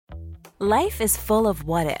Life is full of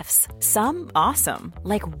what-ifs. Some awesome,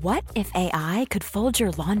 like what if AI could fold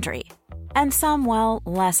your laundry? And some, well,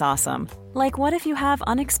 less awesome, like what if you have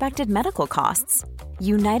unexpected medical costs?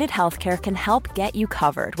 United Healthcare can help get you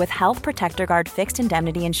covered with Health Protector Guard fixed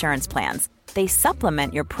indemnity insurance plans. They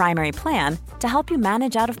supplement your primary plan to help you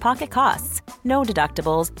manage out-of-pocket costs. No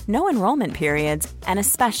deductibles, no enrollment periods, and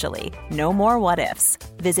especially no more what-ifs.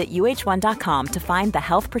 Visit uh1.com to find the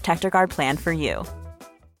Health Protector Guard plan for you.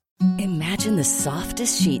 Imagine the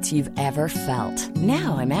softest sheets you've ever felt.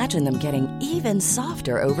 Now imagine them getting even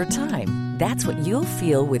softer over time. That's what you'll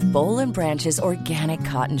feel with Boll & Branch's organic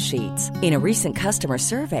cotton sheets. In a recent customer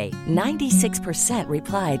survey, 96%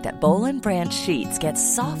 replied that Boll & Branch sheets get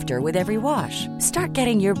softer with every wash. Start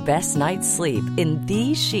getting your best night's sleep in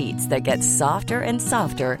these sheets that get softer and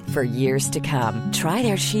softer for years to come. Try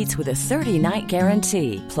their sheets with a 30-night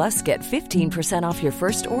guarantee. Plus, get 15% off your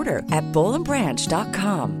first order at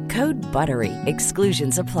bollandbranch.com. Code BUTTERY.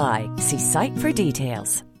 Exclusions apply. See site for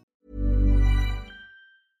details.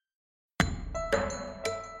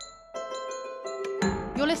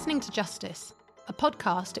 You're listening to Justice, a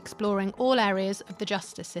podcast exploring all areas of the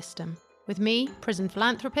justice system, with me, prison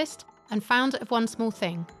philanthropist and founder of One Small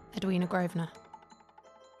Thing, Edwina Grosvenor.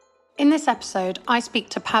 In this episode, I speak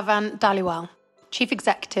to Pavan Dhaliwal, Chief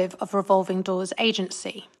Executive of Revolving Doors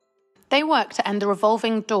Agency. They work to end the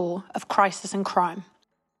revolving door of crisis and crime.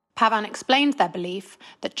 Pavan explained their belief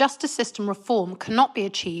that justice system reform cannot be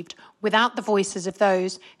achieved without the voices of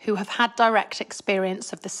those who have had direct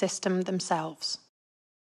experience of the system themselves.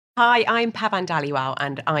 Hi, I'm Pavan Dhaliwal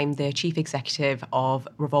and I'm the Chief Executive of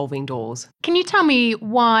Revolving Doors. Can you tell me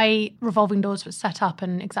why Revolving Doors was set up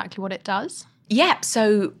and exactly what it does? Yeah,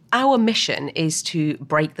 so our mission is to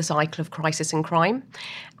break the cycle of crisis and crime.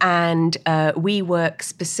 And we work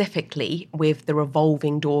specifically with the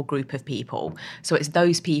revolving door group of people. So it's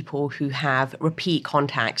those people who have repeat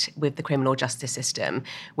contact with the criminal justice system,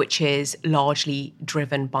 which is largely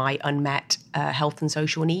driven by unmet health and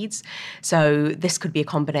social needs. So this could be a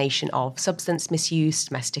combination of substance misuse,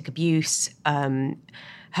 domestic abuse,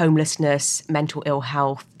 homelessness, mental ill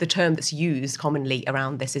health. The term that's used commonly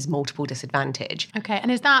around this is multiple disadvantage. Okay, and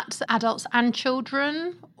is that adults and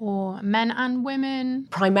children or men and women?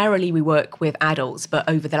 Primarily we work with adults, but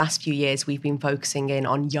over the last few years we've been focusing in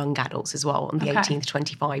on young adults as well, on the 18 to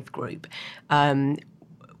 25 group.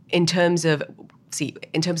 In terms of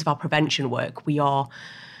our prevention work, we are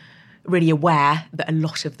really aware that a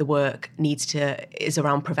lot of the work is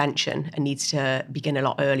around prevention and needs to begin a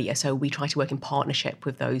lot earlier. So we try to work in partnership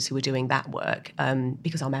with those who are doing that work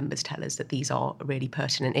because our members tell us that these are really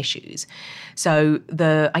pertinent issues. So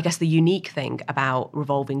I guess the unique thing about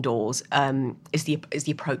Revolving Doors is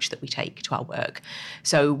the approach that we take to our work.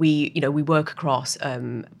 So we work across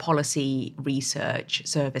policy, research,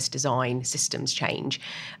 service design, systems change,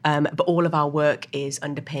 but all of our work is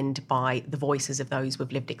underpinned by the voices of those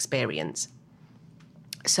with lived experience.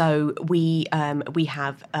 So we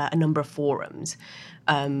have a number of forums,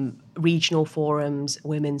 regional forums,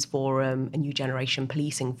 women's forum, a new generation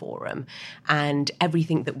policing forum, and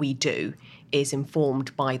everything that we do is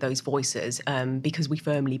informed by those voices because we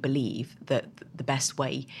firmly believe that the best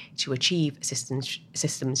way to achieve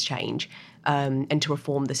systems change and to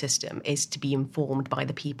reform the system is to be informed by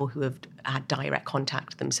the people who have had direct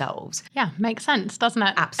contact themselves. Yeah, makes sense, doesn't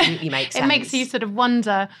it? Absolutely makes sense. It makes you sort of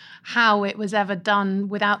wonder how it was ever done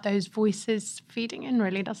without those voices feeding in,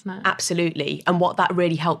 really, doesn't it? Absolutely. And what that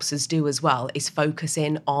really helps us do as well is focus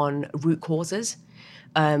in on root causes.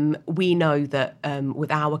 We know that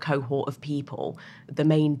with our cohort of people, the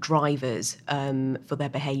main drivers for their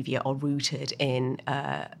behaviour are rooted in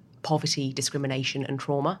poverty, discrimination and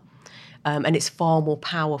trauma. And it's far more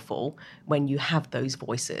powerful when you have those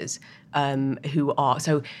voices who are...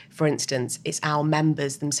 So, for instance, it's our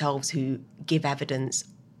members themselves who give evidence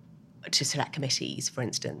to select committees, for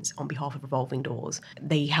instance, on behalf of Revolving Doors.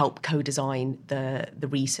 They help co-design the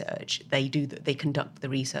research. They conduct the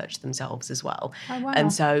research themselves as well. Oh, wow.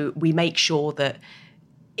 And so we make sure that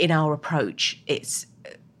in our approach, it's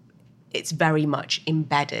very much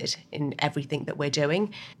embedded in everything that we're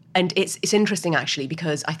doing. And it's interesting, actually,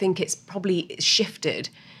 because I think it's probably shifted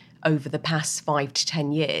over the past 5 to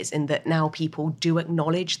 10 years in that now people do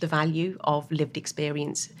acknowledge the value of lived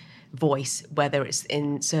experience voice, whether it's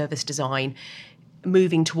in service design,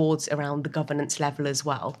 moving towards around the governance level as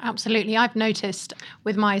well. Absolutely. I've noticed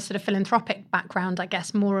with my sort of philanthropic background, I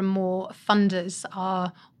guess more and more funders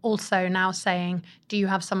are also now saying, do you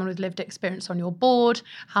have someone with lived experience on your board?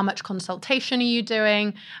 How much consultation are you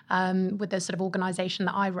doing with the sort of organisation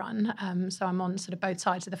that I run? So I'm on sort of both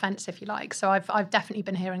sides of the fence, if you like. So I've definitely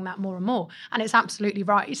been hearing that more and more. And it's absolutely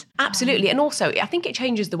right. Absolutely. And also, I think it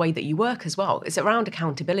changes the way that you work as well. It's around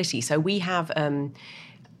accountability. So we have...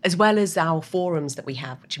 as well as our forums that we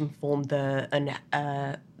have, which inform the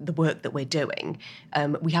work that we're doing,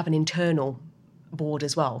 we have an internal board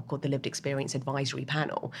as well called the Lived Experience Advisory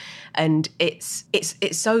Panel, and it's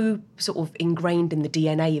so sort of ingrained in the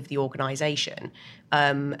DNA of the organisation,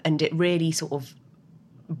 and it really sort of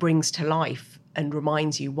brings to life and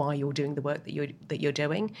reminds you why you're doing the work that you're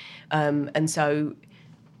doing, and so.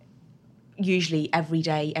 Usually every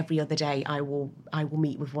day, every other day, I will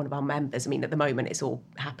meet with one of our members. I mean, at the moment, it's all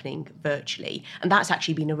happening virtually. And that's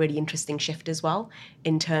actually been a really interesting shift as well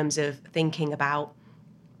in terms of thinking about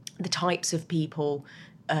the types of people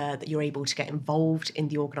that you're able to get involved in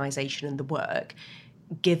the organisation and the work,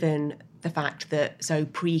 given the fact that, so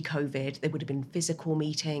pre-COVID, there would have been physical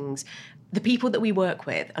meetings. The people that we work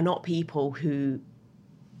with are not people who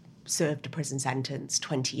served a prison sentence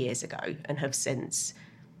 20 years ago and have since...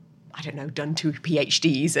 I don't know, done 2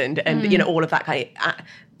 PhDs and all of that kind of...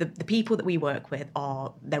 The people that we work with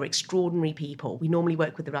they're extraordinary people. We normally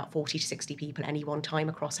work with about 40 to 60 people at any one time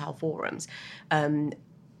across our forums.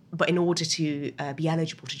 But in order to be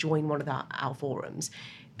eligible to join one of our forums,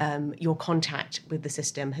 your contact with the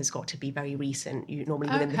system has got to be very recent, normally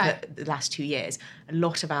within the last 2 years. A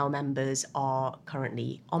lot of our members are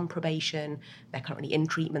currently on probation, they're currently in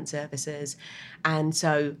treatment services, and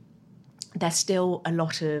so... there's still a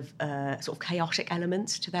lot of sort of chaotic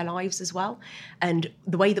elements to their lives as well. And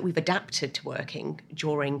the way that we've adapted to working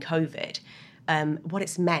during COVID, what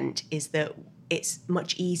it's meant is that it's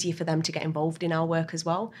much easier for them to get involved in our work as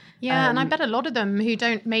well. Yeah, and I bet a lot of them who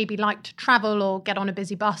don't maybe like to travel or get on a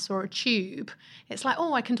busy bus or a tube, it's like,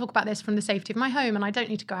 I can talk about this from the safety of my home and I don't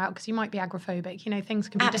need to go out because you might be agrophobic. Things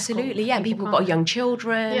can be absolutely, yeah. And people have got young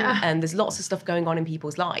children and there's lots of stuff going on in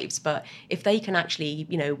people's lives. But if they can actually,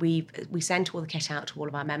 we send all the kit out to all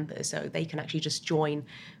of our members so they can actually just join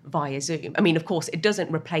via Zoom. I mean, of course, it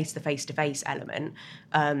doesn't replace the face-to-face element.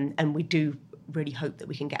 And we do really hope that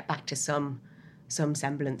we can get back to some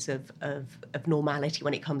semblance of normality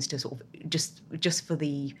when it comes to sort of just for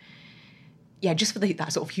that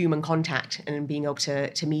sort of human contact and being able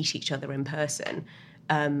to meet each other in person.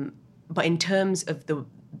 But in terms of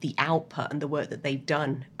the output and the work that they've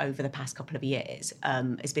done over the past couple of years,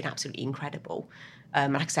 has been absolutely incredible.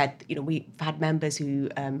 Like I said, we've had members who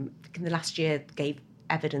in the last year gave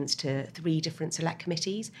evidence to 3 different select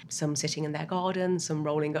committees, some sitting in their garden, some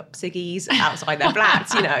rolling up ciggies outside their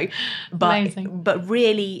flats, but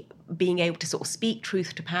really being able to sort of speak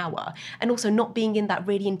truth to power and also not being in that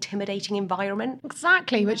really intimidating environment.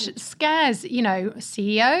 Exactly, which scares,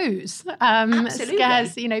 CEOs, Absolutely.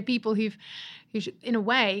 Scares, people who in a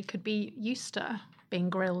way could be used to being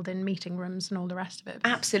grilled in meeting rooms and all the rest of it.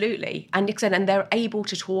 Absolutely. And they're able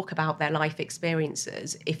to talk about their life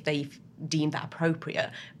experiences if they've deemed that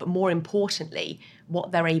appropriate. But more importantly,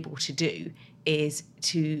 what they're able to do is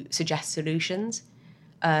to suggest solutions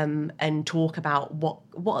and talk about what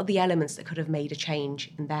are the elements that could have made a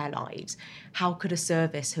change in their lives. How could a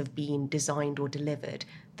service have been designed or delivered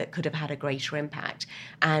that could have had a greater impact?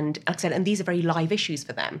 And like I said, and these are very live issues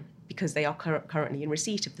for them because they are currently in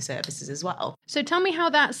receipt of the services as well. So tell me how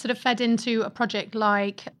that sort of fed into a project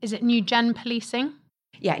like, is it New Gen Policing?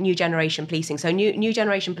 Yeah, New Generation Policing. So New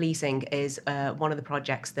Generation Policing is one of the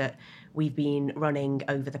projects that we've been running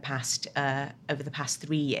over the past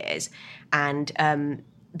 3 years, and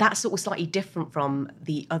that's sort of slightly different from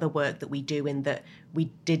the other work that we do in that we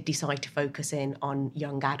did decide to focus in on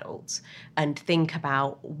young adults and think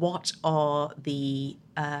about what are the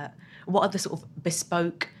sort of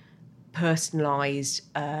bespoke, personalised,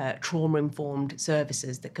 trauma-informed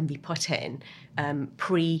services that can be put in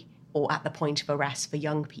pre or at the point of arrest for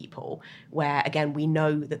young people, where, again, we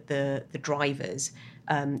know that the drivers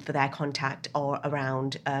for their contact are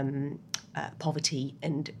around poverty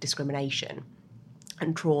and discrimination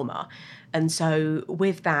and trauma. And so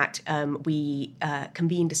with that, we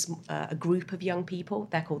convened a group of young people.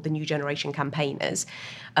 They're called the New Generation Campaigners.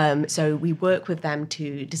 So we work with them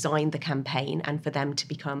to design the campaign and for them to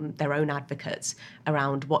become their own advocates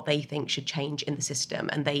around what they think should change in the system.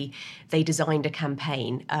 And they designed a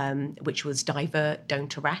campaign which was Divert,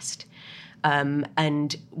 Don't Arrest.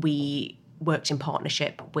 And we worked in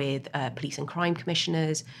partnership with police and crime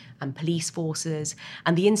commissioners and police forces.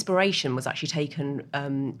 And the inspiration was actually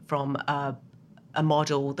taken from a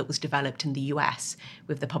model that was developed in the US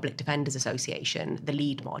with the Public Defenders Association, the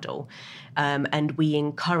LEAD model. And we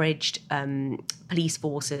encouraged police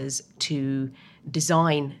forces to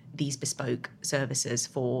design these bespoke services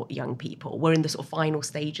for young people. We're in the sort of final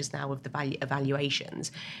stages now of the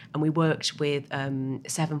evaluations, and we worked with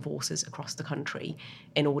 7 forces across the country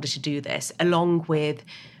in order to do this, along with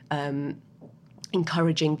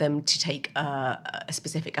encouraging them to take a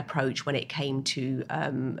specific approach when it came to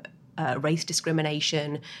race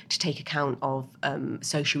discrimination, to take account of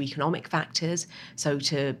socioeconomic factors, so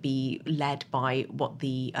to be led by what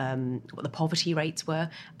the poverty rates were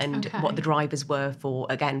and what the drivers were for,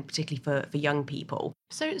 again, particularly for young people.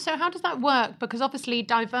 So how does that work? Because obviously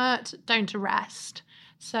divert, don't arrest.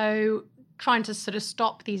 So trying to sort of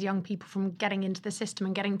stop these young people from getting into the system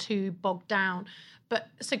and getting too bogged down. But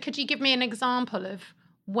so could you give me an example of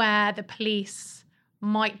where the police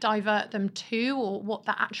might divert them to, or what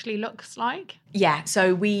that actually looks like? Yeah,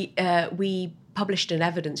 so we published an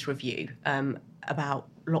evidence review about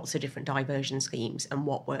lots of different diversion schemes and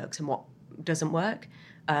what works and what doesn't work.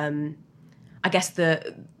 I guess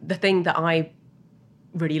the thing that I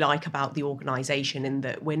really like about the organisation in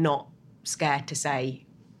that we're not scared to say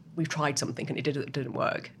we've tried something and it didn't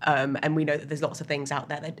work, and we know that there's lots of things out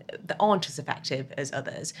there that aren't as effective as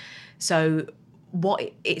others. So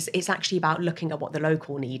it's actually about looking at what the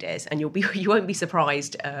local need is, and you won't be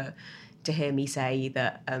surprised to hear me say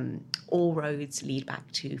that all roads lead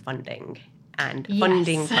back to funding and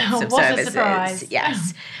funding types of services. A surprise.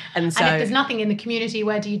 Yes, and so and if there's nothing in the community,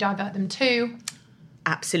 where do you divert them to?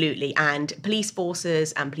 Absolutely. And police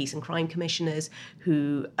forces and police and crime commissioners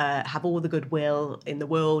who have all the goodwill in the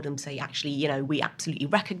world and say, actually, we absolutely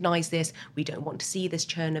recognise this. We don't want to see this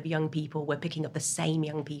churn of young people. We're picking up the same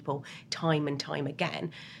young people time and time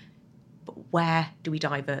again. But where do we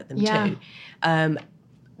divert them to?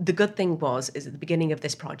 The good thing is at the beginning of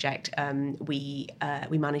this project, we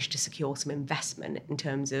managed to secure some investment in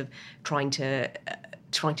terms of trying to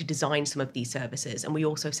design some of these services, and we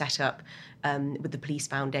also set up with the Police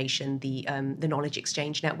Foundation the Knowledge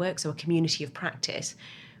Exchange Network, so a community of practice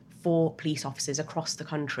for police officers across the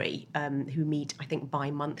country who meet, I think,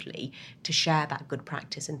 bi-monthly to share that good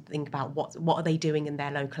practice and think about what are they doing in their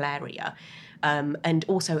local area, and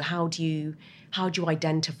also how do you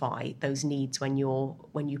identify those needs when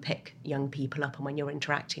you pick young people up and when you're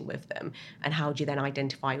interacting with them, and how do you then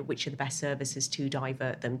identify which are the best services to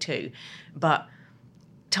divert them to. But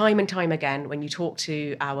time and time again, when you talk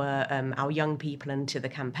to our young people and to the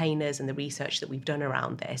campaigners and the research that we've done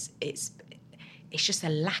around this, it's just a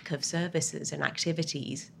lack of services and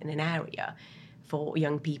activities in an area for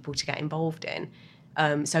young people to get involved in.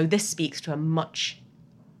 So this speaks to a much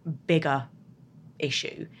bigger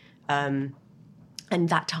issue, and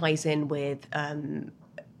that ties in with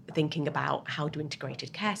thinking about how do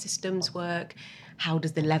integrated care systems work, how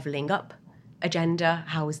does the levelling up agenda,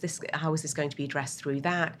 how is this going to be addressed through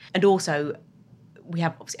that? And also, we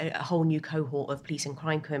have a whole new cohort of police and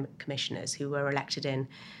crime commissioners who were elected in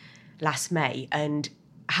last May, and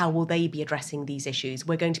how will they be addressing these issues?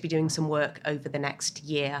 We're going to be doing some work over the next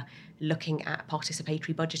year looking at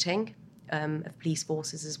participatory budgeting of police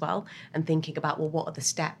forces as well, and thinking about, well, what are the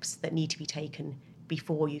steps that need to be taken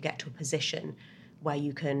before you get to a position where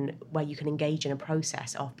you can engage in a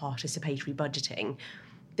process of participatory budgeting,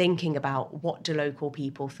 thinking about what do local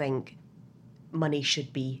people think money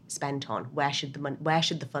should be spent on, where should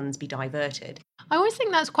the funds be diverted. I always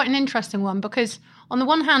think that's quite an interesting one, because on the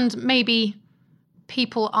one hand, maybe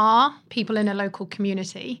people in a local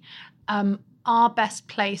community are best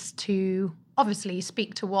placed to obviously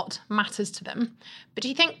speak to what matters to them. But do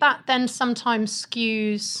you think that then sometimes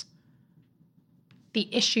skews the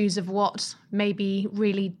issues of what maybe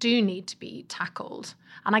really do need to be tackled?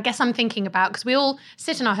 And I guess I'm thinking about, because we all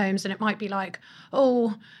sit in our homes and it might be like,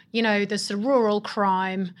 there's sort of rural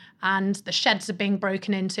crime and the sheds are being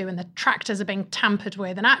broken into and the tractors are being tampered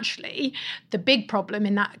with. And actually, the big problem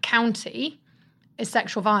in that county is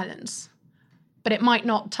sexual violence. But it might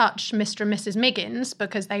not touch Mr. and Mrs. Miggins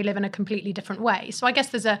because they live in a completely different way. So I guess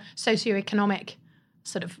there's a socioeconomic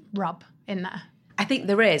sort of rub in there. I think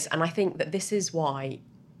there is, and I think that this is why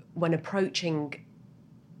when approaching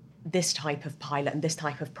this type of pilot and this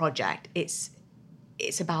type of project, it's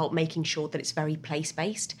about making sure that it's very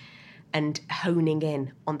place-based and honing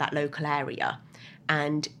in on that local area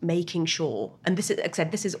and making sure, and this is, like I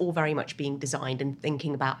said, this is all very much being designed and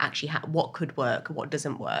thinking about actually what could work, what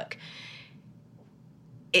doesn't work.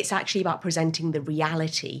 It's actually about presenting the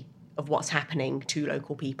reality of what's happening to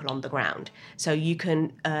local people on the ground. So you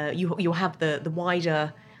can you'll have the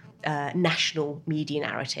wider national media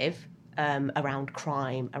narrative around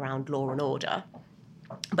crime, around law and order.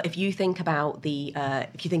 But if you think about the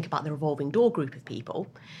revolving door group of people,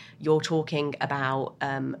 you're talking about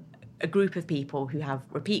a group of people who have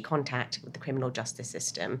repeat contact with the criminal justice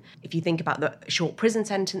system. If you think about the short prison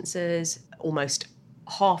sentences, almost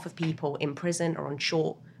half of people in prison are on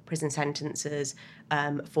short prison sentences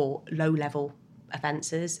for low-level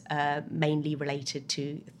offences, mainly related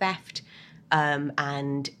to theft,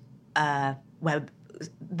 and where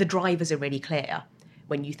the drivers are really clear.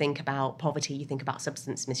 When you think about poverty, you think about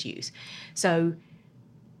substance misuse. So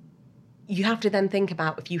you have to then think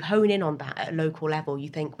about, if you hone in on that at a local level, you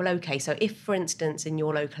think, well, okay, so if, for instance, in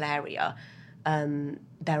your local area,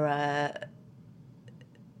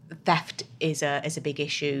 theft is a big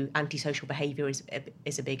issue, antisocial behaviour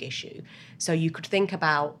is a big issue. So you could think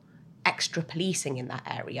about extra policing in that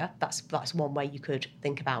area. That's one way you could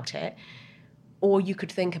think about it. Or you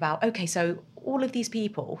could think about, okay, so all of these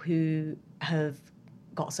people who have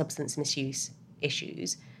got substance misuse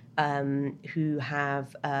issues, who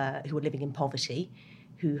are living in poverty,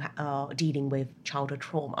 who are dealing with childhood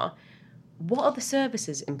trauma, what are the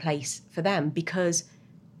services in place for them? Because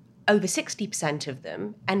over 60% of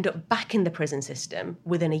them end up back in the prison system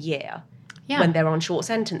within a year when they're on short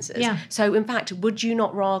sentences. Yeah. So, in fact, would you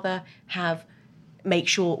not rather make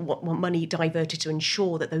sure what money diverted to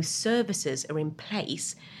ensure that those services are in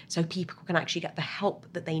place so people can actually get the help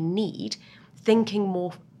that they need, thinking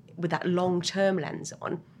more with that long-term lens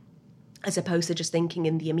on, as opposed to just thinking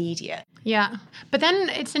in the immediate? Yeah. But then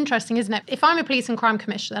it's interesting, isn't it? If I'm a police and crime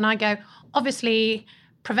commissioner, then I go, obviously,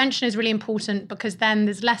 prevention is really important because then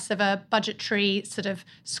there's less of a budgetary sort of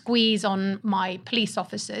squeeze on my police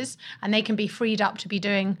officers and they can be freed up to be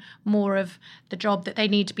doing more of the job that they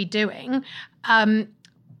need to be doing.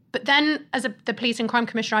 But then as the police and crime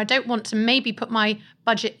commissioner, I don't want to maybe put my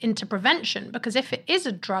budget into prevention, because if it is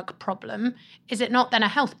a drug problem, is it not then a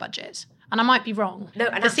health budget? And I might be wrong. No,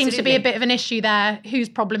 and there seems to be a bit of an issue there. Whose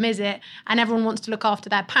problem is it? And everyone wants to look after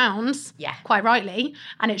their pounds, quite rightly,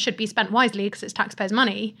 and it should be spent wisely because it's taxpayers'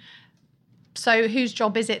 money. So whose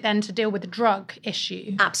job is it then to deal with the drug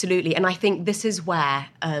issue? Absolutely, and I think this is where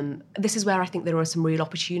I think there are some real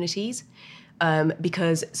opportunities,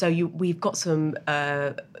 because we've got some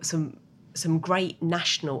great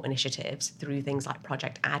national initiatives through things like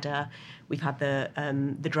Project Adder. We've had the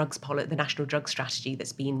National Drug Strategy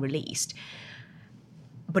that's been released.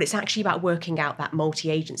 But it's actually about working out that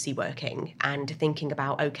multi-agency working and thinking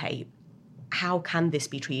about, okay, how can this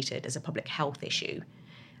be treated as a public health issue?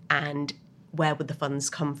 And where would the funds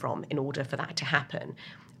come from in order for that to happen?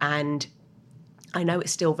 And I know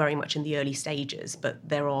it's still very much in the early stages, but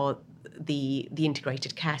there are the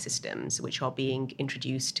integrated care systems which are being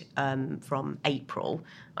introduced from April,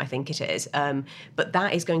 I think it is. But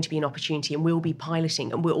that is going to be an opportunity, and we'll be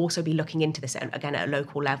piloting, and we'll also be looking into this again at a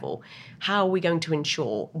local level. How are we going to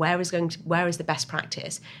ensure where is the best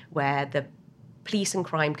practice, where the Police and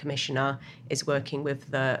Crime Commissioner is working with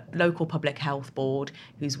the local public health board,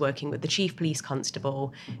 who's working with the chief police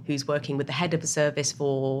constable, who's working with the head of the service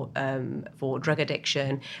for drug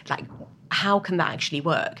addiction. Like, how can that actually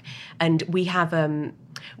work? And we have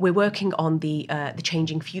we're working on the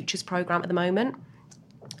Changing Futures programme at the moment.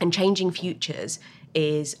 And Changing Futures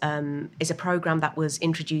is a programme that was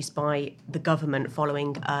introduced by the government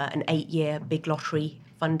following an 8-year big lottery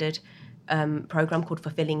funded programme called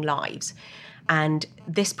Fulfilling Lives. And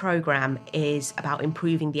this programme is about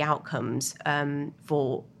improving the outcomes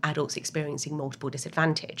for adults experiencing multiple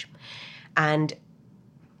disadvantage. And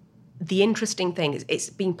the interesting thing is it's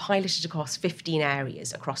being piloted across 15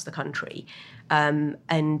 areas across the country.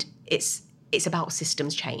 And it's about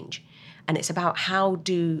systems change. And it's about how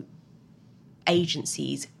do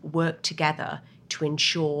agencies work together to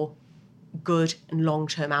ensure good and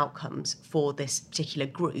long-term outcomes for this particular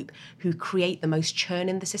group who create the most churn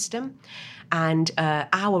in the system. And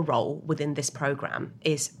our role within this programme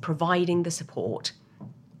is providing the support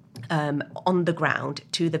on the ground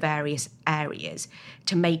to the various areas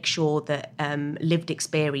to make sure that lived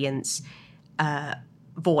experience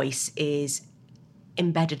voice is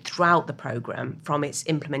embedded throughout the programme, from its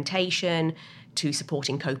implementation to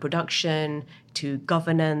supporting co-production, to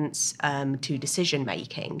governance, to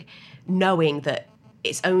decision-making, knowing that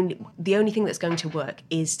the only thing that's going to work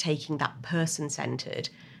is taking that person-centred,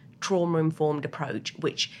 trauma-informed approach,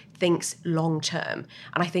 which thinks long-term.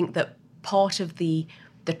 And I think that part of the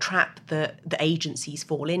trap that the agencies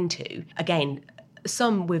fall into, again,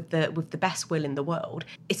 some with the best will in the world,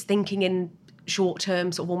 is thinking in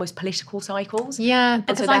short-term sort of almost political cycles. Yeah,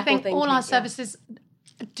 because I think all our services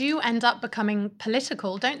do end up becoming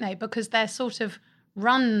political, don't they? Because they're sort of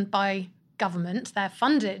run by government, they're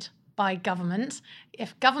funded by government.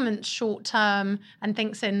 If government's short-term and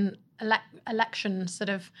thinks in election sort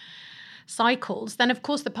of cycles, then of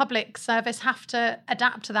course the public service have to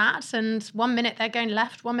adapt to that, and 1 minute they're going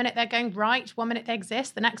left, 1 minute they're going right, 1 minute they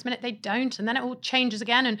exist, the next minute they don't, and then it all changes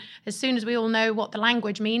again, and as soon as we all know what the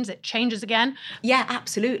language means, it changes again. Yeah,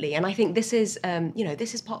 absolutely. And I think this is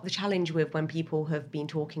this is part of the challenge with when people have been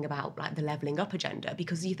talking about like the levelling up agenda,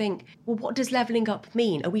 because you think, well, what does levelling up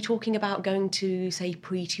mean? Are we talking about going to, say,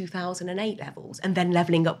 pre-2008 levels and then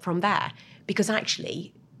levelling up from there? Because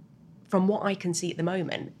actually, from what I can see at the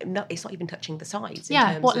moment, it's not even touching the sides.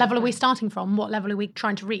 Yeah, what level are we starting from? What level are we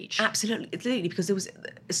trying to reach? Absolutely, because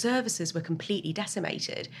services were completely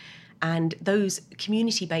decimated, and those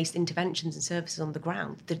community-based interventions and services on the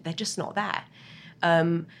ground, they're just not there.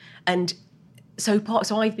 And so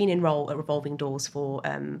I've been enrolled at Revolving Doors for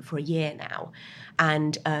a year now,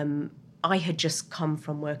 and I had just come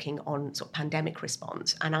from working on sort of pandemic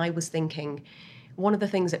response, and I was thinking, one of the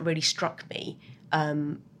things that really struck me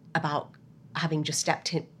about having just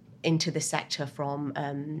stepped into the sector from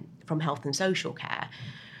health and social care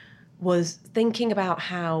was thinking about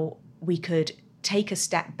how we could take a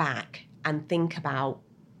step back and think about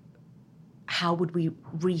how would we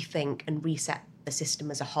rethink and reset the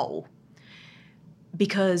system as a whole.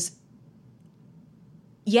 Because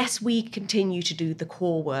yes, we continue to do the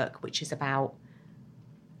core work, which is about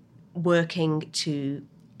working to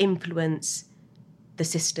influence the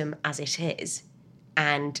system as it is,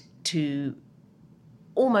 and to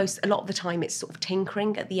almost, a lot of the time, it's sort of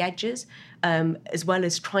tinkering at the edges, as well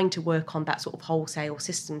as trying to work on that sort of wholesale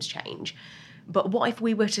systems change. But what if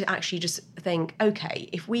we were to actually just think, okay,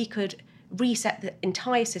 if we could reset the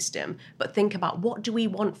entire system, but think about what do we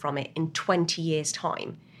want from it in 20 years'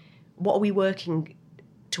 time? What are we working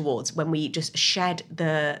towards when we just shed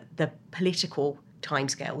the political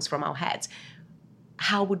timescales from our heads?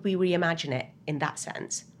 How would we reimagine it in that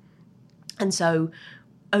sense? And so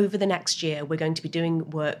over the next year, we're going to be doing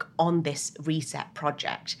work on this reset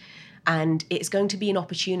project. And it's going to be an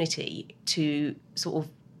opportunity to sort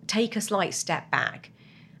of take a slight step back.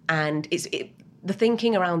 And the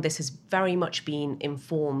thinking around this has very much been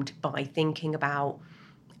informed by thinking about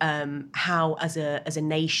how, as a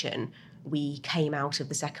nation, we came out of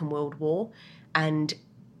the Second World War, and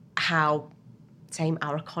how,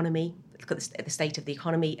 our economy, look at the state of the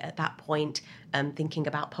economy at that point, thinking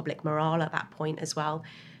about public morale at that point as well.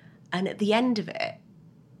 And at the end of it,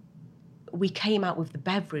 we came out with the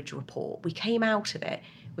Beveridge Report. We came out of it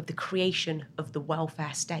with the creation of the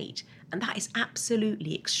welfare state. And that is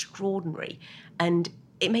absolutely extraordinary. And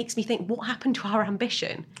it makes me think, what happened to our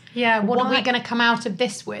ambition? Yeah, what are we going to come out of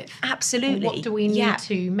this with? Absolutely. What do we need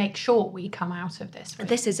to make sure we come out of this with?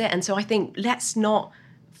 This is it. And so I think let's not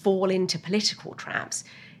fall into political traps.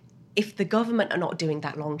 If the government are not doing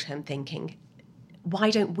that long-term thinking, why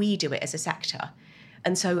don't we do it as a sector?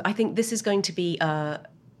 And so I think this is going to be a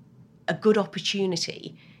good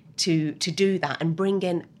opportunity to do that and bring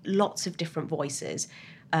in lots of different voices.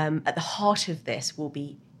 At the heart of this will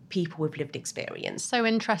be people with lived experience. So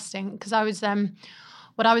interesting, because I was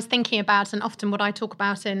what I was thinking about, and often what I talk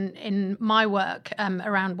about in my work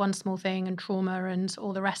around One Small Thing and trauma and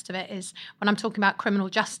all the rest of it, is when I'm talking about criminal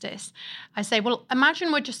justice, I say, well,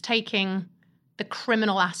 imagine we're just taking the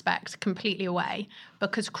criminal aspect completely away,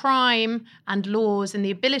 because crime and laws and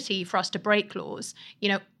the ability for us to break laws,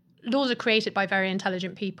 laws are created by very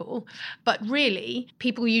intelligent people, but really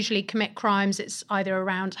people usually commit crimes. It's either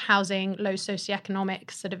around housing, low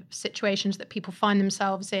socioeconomic sort of situations that people find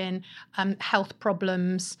themselves in, health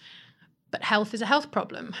problems. But health is a health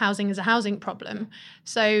problem. Housing is a housing problem.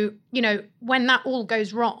 So, when that all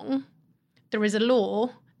goes wrong, there is a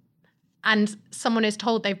law and someone is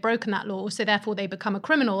told they've broken that law, so therefore they become a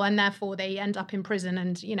criminal and therefore they end up in prison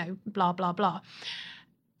and, blah, blah, blah.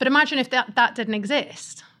 But imagine if that didn't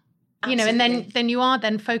exist. Absolutely. And then you are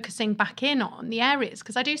then focusing back in on the areas,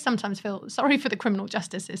 because I do sometimes feel sorry for the criminal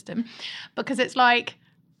justice system, because it's like,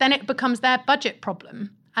 then it becomes their budget problem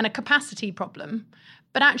and a capacity problem.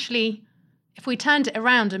 But actually, if we turned it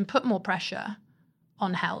around and put more pressure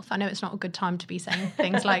on health, I know it's not a good time to be saying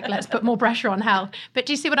things like, let's put more pressure on health, but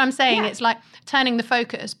do you see what I'm saying? Yeah. It's like turning the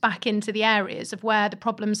focus back into the areas of where the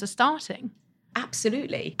problems are starting.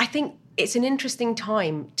 Absolutely. I think it's an interesting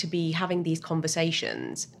time to be having these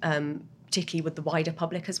conversations, particularly with the wider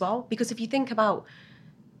public as well. Because if you think about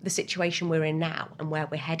the situation we're in now and where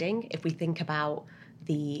we're heading, if we think about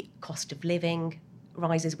the cost of living,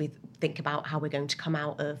 rises, we think about how we're going to come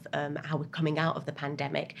out of, how we're coming out of the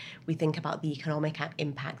pandemic. We think about the economic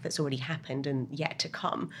impact that's already happened and yet to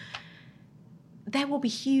come. There will be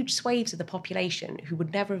huge swathes of the population who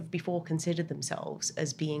would never have before considered themselves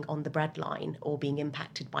as being on the breadline or being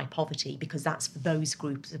impacted by poverty, because that's for those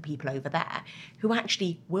groups of people over there who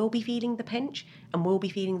actually will be feeling the pinch and will be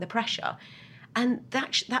feeling the pressure. And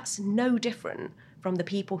that's no different from the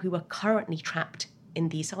people who are currently trapped in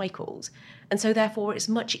these cycles. And so therefore it's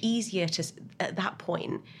much easier to, at that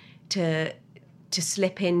point, to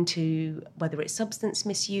slip into, whether it's substance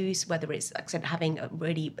misuse, whether it's, like I said, having a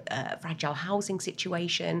really fragile housing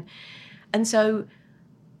situation. And so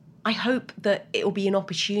I hope that it will be an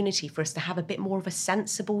opportunity for us to have a bit more of a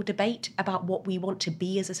sensible debate about what we want to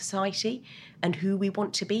be as a society and who we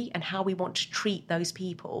want to be and how we want to treat those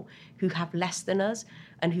people who have less than us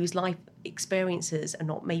and whose life experiences are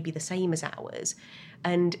not maybe the same as ours.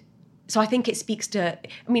 And so I think it speaks to,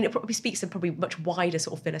 it probably speaks to probably much wider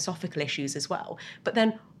sort of philosophical issues as well. But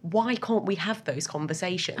then why can't we have those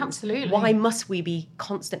conversations? Absolutely. Why must we be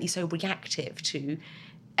constantly so reactive to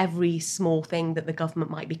every small thing that the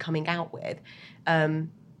government might be coming out with? And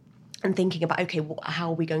thinking about, okay, how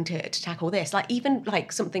are we going to tackle this? Like even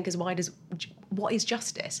like something as wide as, what is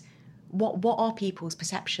justice? What are people's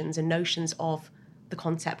perceptions and notions of the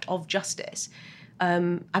concept of justice?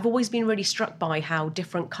 I've always been really struck by how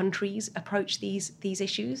different countries approach these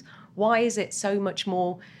issues. Why is it so much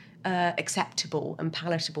more acceptable and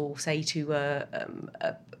palatable, say, to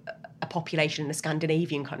a population in a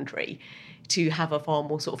Scandinavian country to have a far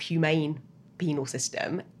more sort of humane penal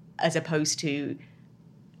system, as opposed to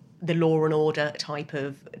the law and order type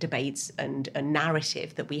of debates and a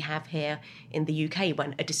narrative that we have here in the UK,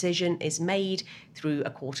 when a decision is made through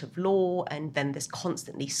a court of law and then there's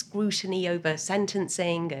constantly scrutiny over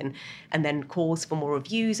sentencing and then calls for more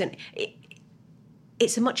reviews. And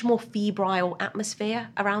it's a much more febrile atmosphere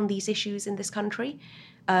around these issues in this country.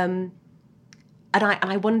 And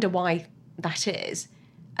I wonder why that is.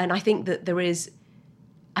 And I think that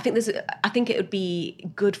I think it would be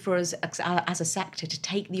good for us as a sector to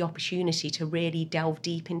take the opportunity to really delve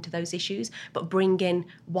deep into those issues, but bring in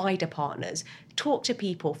wider partners, talk to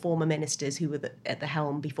people, former ministers who were at the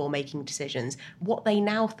helm before making decisions, what they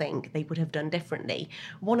now think they would have done differently.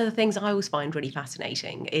 One of the things I always find really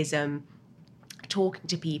fascinating is talking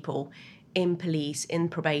to people in police, in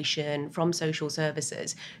probation, from social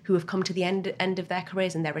services, who have come to the end of their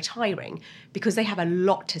careers and they're retiring because they have a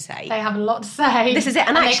lot to say. They have a lot to say. This is it.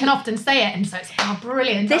 And actually, they can often say it, and so it's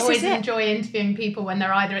brilliant. I always enjoy interviewing people when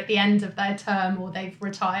they're either at the end of their term or they've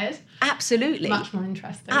retired. Absolutely. Much more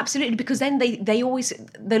interesting. Absolutely, because then they'll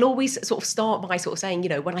always sort of start by sort of saying,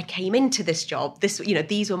 when I came into this job,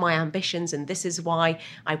 these were my ambitions and this is why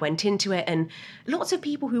I went into it. And lots of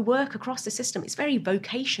people who work across the system, it's very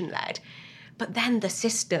vocation-led. But then the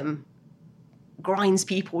system grinds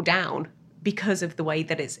people down because of the way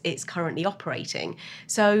that it's currently operating.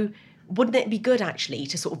 So wouldn't it be good actually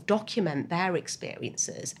to sort of document their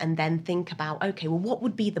experiences and then think about, okay, well, what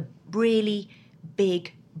would be the really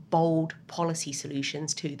big, bold policy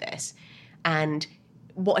solutions to this? And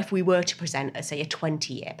what if we were to present, say, a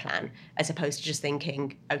 20-year plan, as opposed to just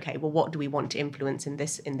thinking, okay, well, what do we want to influence in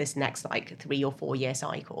this next 3 or 4 year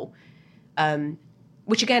cycle?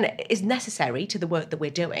 Which again is necessary to the work that we're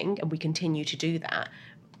doing, and we continue to do that,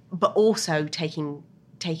 but also taking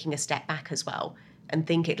a step back as well and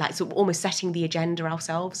thinking almost setting the agenda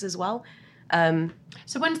ourselves as well.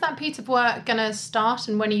 So when's that piece of work going to start,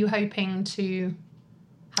 and when are you hoping to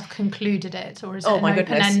have concluded it, or is it an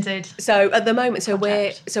open-ended? So at the moment,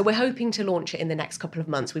 we're hoping to launch it in the next couple of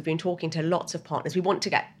months. We've been talking to lots of partners. We want to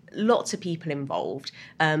get lots of people involved.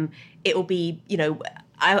 It will be,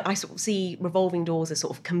 I sort of see Revolving Doors as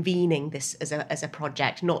sort of convening this as a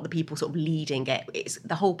project, not the people sort of leading it. It's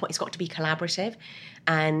the whole point. It's got to be collaborative,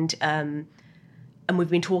 and we've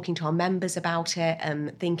been talking to our members about it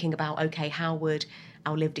and thinking about, okay, how would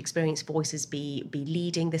our lived experience voices be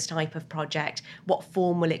leading this type of project? What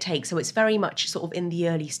form will it take? So it's very much sort of in the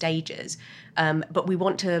early stages, but we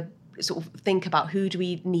want to sort of think about who do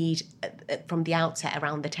we need from the outset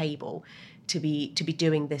around the table to be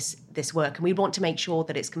doing this work, and we want to make sure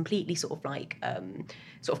that it's completely sort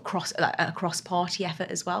of cross-party effort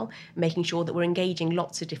as well, making sure that we're engaging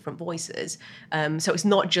lots of different voices. So it's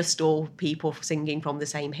not just all people singing from the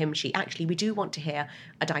same hymn sheet. Actually, we do want to hear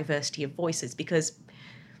a diversity of voices, because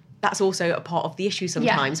that's also a part of the issue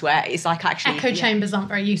sometimes, where it's like actually echo chambers aren't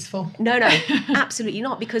very useful. No, absolutely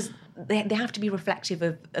not, because they have to be reflective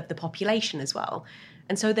of the population as well.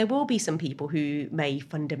 And so there will be some people who may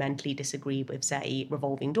fundamentally disagree with, say,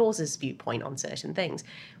 Revolving Doors' viewpoint on certain things.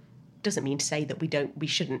 doesn't mean to say that we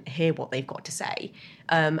shouldn't hear what they've got to say.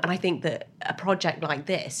 And I think that a project like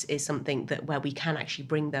this is something that where we can actually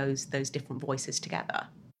bring those different voices together.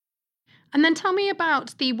 And then tell me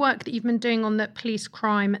about the work that you've been doing on the police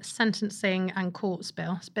crime sentencing and courts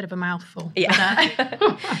bill. It's a bit of a mouthful.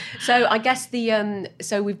 Yeah. So I guess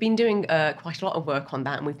so we've been doing quite a lot of work on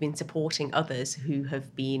that, and we've been supporting others who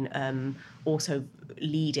have been also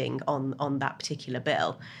leading on that particular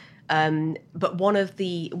bill. But one of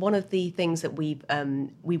the things that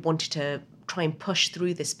we wanted to try and push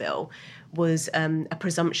through this bill was a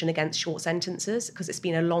presumption against short sentences, because it's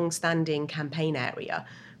been a long-standing campaign area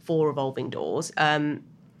for revolving doors. And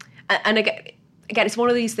again, it's one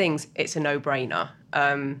of these things, it's a no-brainer.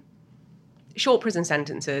 Short prison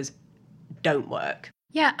sentences don't work.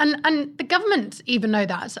 Yeah, and the government even know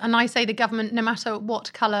that. And I say the government, no matter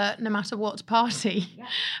what colour, no matter what party. Yeah.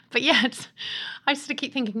 But yet, I sort of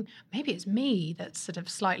keep thinking, maybe it's me that's sort of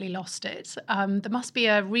slightly lost it. There must be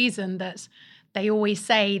a reason that they always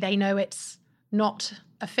say they know it's not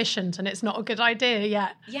efficient and it's not a good idea,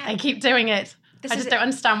 yet they keep doing it. I just don't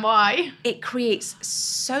understand why. It creates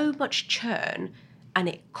so much churn and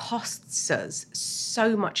it costs us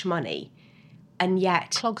so much money. And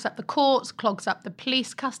yet... Clogs up the courts, clogs up the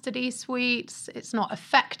police custody suites. It's not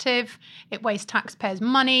effective. It wastes taxpayers'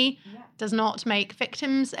 money. Yeah. Does not make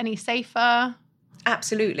victims any safer.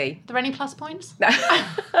 Absolutely. Are there any plus points? No.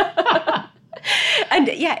 And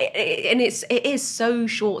yeah, it is so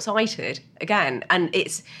short-sighted, again. And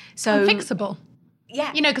it's so... Unfixable.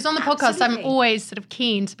 Yeah, you know, because on the podcast, I'm always sort of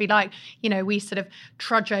keen to be like, you know, we sort of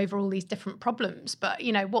trudge over all these different problems. But,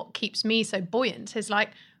 you know, what keeps me so buoyant is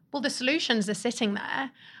like, well, the solutions are sitting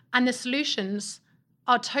there and the solutions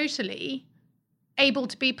are totally able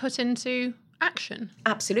to be put into action.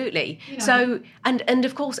 Absolutely. You know. So, and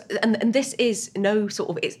of course, and this is no sort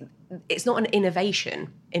of, it's not an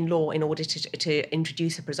innovation in law in order to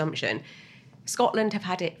introduce a presumption. Scotland have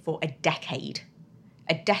had it for a decade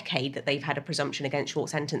that they've had a presumption against short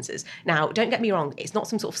sentences. Now, don't get me wrong, it's not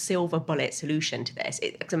some sort of silver bullet solution to this.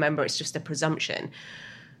 Remember, it's just a presumption.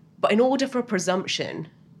 But in order for a presumption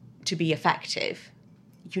to be effective,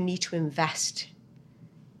 you need to invest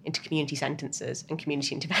into community sentences and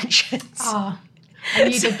community interventions. I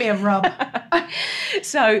knew there'd be a rub.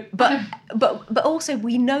 So, but also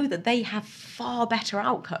we know that they have far better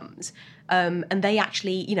outcomes, and they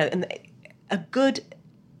actually, you know, and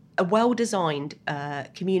a well-designed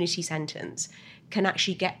community sentence can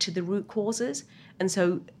actually get to the root causes, and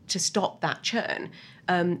so to stop that churn.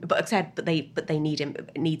 But they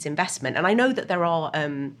needs investment, and I know that there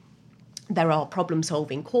are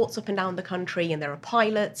problem-solving courts up and down the country, and there are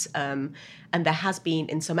pilots, and there has been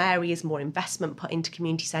in some areas more investment put into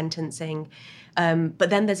community sentencing. But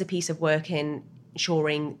then there's a piece of work in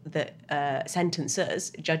ensuring that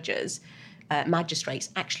sentencers, judges, magistrates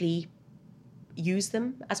actually use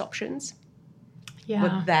them as options.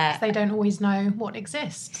 Yeah, they don't always know what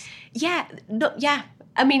exists. Yeah,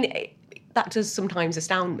 I mean, that does sometimes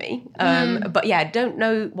astound me. But yeah, don't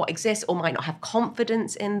know what exists or might not have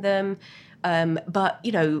confidence in them. But,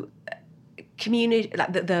 you know, community,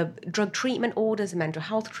 like the drug treatment orders, the mental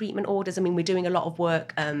health treatment orders. I mean, we're doing a lot of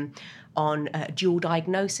work on dual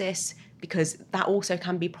diagnosis, because that also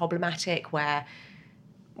can be problematic, where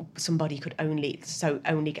somebody could only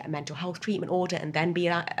get a mental health treatment order and then be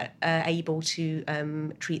able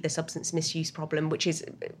to treat the substance misuse problem, which is,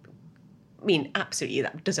 I mean, absolutely,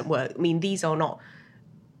 that doesn't work. I mean, these are not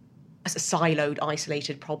siloed,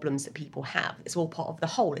 isolated problems that people have. It's all part of the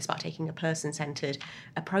whole. It's about taking a person-centred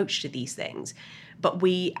approach to these things. But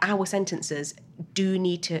our sentencers do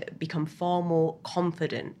need to become far more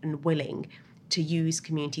confident and willing to use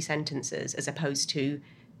community sentences, as opposed to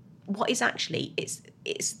what is actually,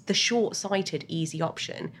 it's the short-sighted, easy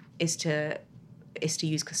option is to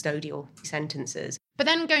use custodial sentences. But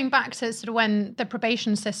then going back to sort of when the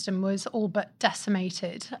probation system was all but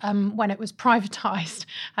decimated, when it was privatised,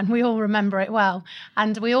 and we all remember it well,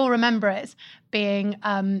 and we all remember it being,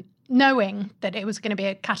 knowing that it was going to be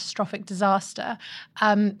a catastrophic disaster,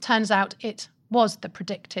 turns out it was the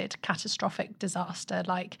predicted catastrophic disaster.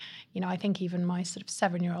 Like, you know, I think even my sort of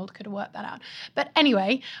 7-year-old could have worked that out. But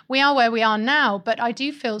anyway, we are where we are now. But I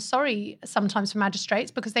do feel sorry sometimes for magistrates,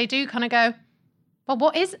 because they do kind of go, well,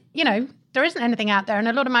 what is, you know, there isn't anything out there. And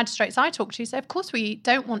a lot of magistrates I talk to say, of course, we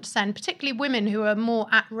don't want to send, particularly women who are more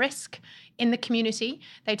at risk in the community.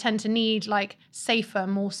 They tend to need like safer,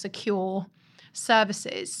 more secure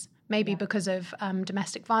services. Maybe because of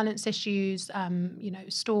domestic violence issues, you know,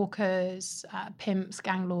 stalkers, pimps,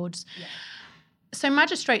 gang lords. Yeah. So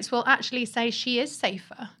magistrates will actually say she is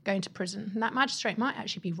safer going to prison. And that magistrate might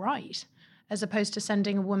actually be right as opposed to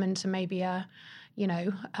sending a woman to maybe an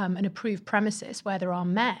approved premises where there are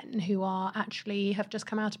men who have just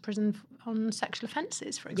come out of prison on sexual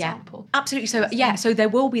offences, for example. Yeah, absolutely. So there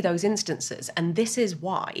will be those instances, and this is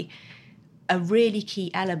why a really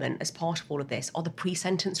key element as part of all of this are the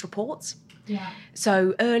pre-sentence reports. Yeah.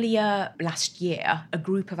 So earlier last year, a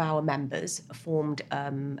group of our members formed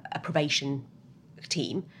a probation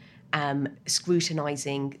team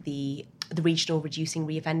scrutinising the regional reducing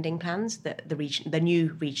reoffending plans that the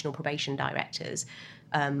new regional probation directors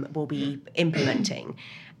will be implementing.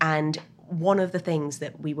 And one of the things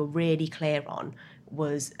that we were really clear on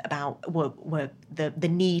was about were the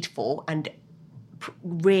need for and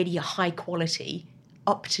really high quality,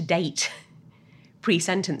 up to date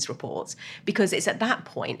pre-sentence reports, because it's at that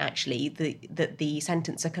point actually that the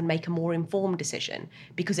sentencer can make a more informed decision,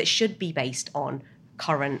 because it should be based on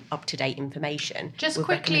current up-to-date information. Just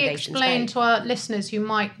quickly explain to our listeners who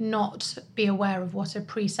might not be aware of what a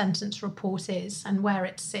pre-sentence report is and where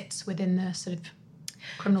it sits within the sort of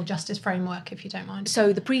criminal justice framework, if you don't mind.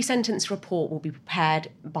 So the pre-sentence report will be prepared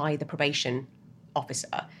by the probation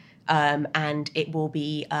officer, and it will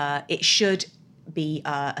be it should be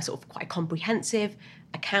a sort of quite comprehensive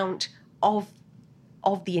account of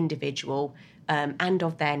the individual and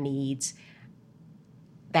of their needs,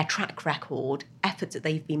 their track record, efforts that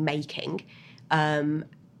they've been making,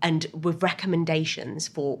 and with recommendations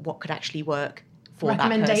for what could actually work for that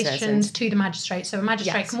person. Recommendations to the magistrate. So a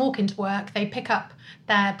magistrate can walk into work, they pick up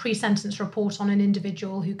their pre-sentence report on an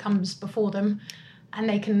individual who comes before them, and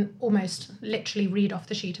they can almost literally read off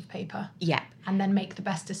the sheet of paper. Yeah. And then make the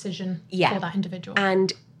best decision for that individual.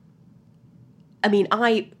 And I mean,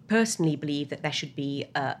 I personally believe that there should be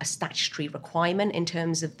a statutory requirement in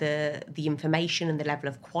terms of the information and the level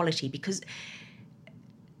of quality, because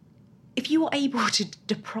if you are able to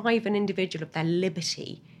deprive an individual of their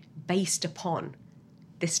liberty based upon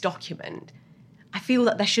this document, I feel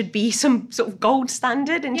that there should be some sort of gold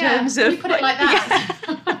standard in terms of... you put it like that.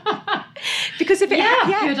 Yeah. Because if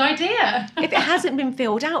good idea. If it hasn't been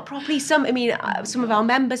filled out properly, some of our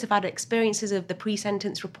members have had experiences of the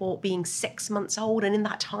pre-sentence report being 6 months old, and in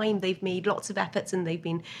that time they've made lots of efforts and they've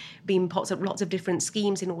been parts of lots of different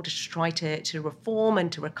schemes in order to try to reform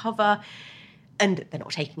and to recover, and they're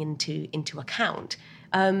not taking into account.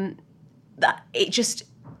 That it just...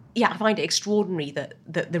 I find it extraordinary that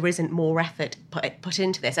there isn't more effort put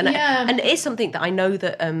into this, and it is something that I know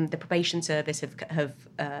that the probation service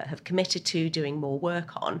have committed to doing more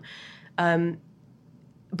work on,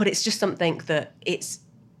 but it's just something that it's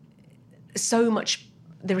so much.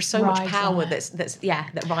 There is so much power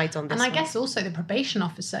that rides on this. And I guess also the probation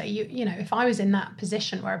officer. You know, if I was in that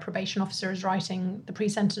position where a probation officer is writing the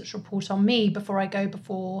pre-sentence report on me before I go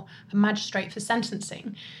before a magistrate for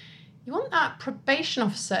sentencing. You want that probation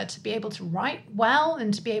officer to be able to write well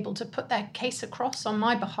and to be able to put their case across on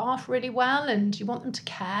my behalf really well, and you want them to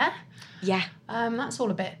care. Yeah. That's all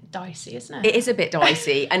a bit dicey, isn't it? It is a bit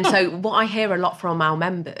dicey. And so what I hear a lot from our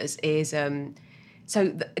members is, that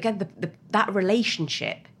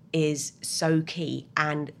relationship is so key,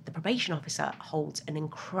 and the probation officer holds an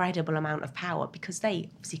incredible amount of power because they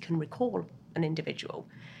obviously can recall an individual.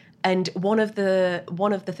 And one of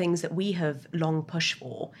the things that we have long pushed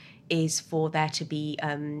for is for there to be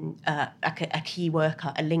a key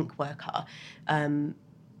worker, a link worker,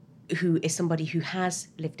 who is somebody who has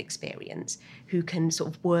lived experience, who can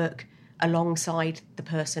sort of work alongside the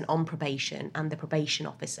person on probation and the probation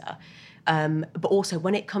officer. But also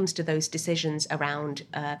when it comes to those decisions around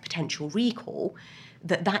potential recall,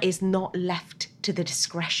 that is not left to the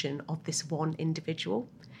discretion of this one individual.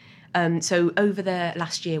 So over the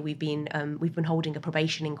last year, we've been holding a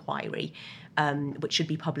probation inquiry, which should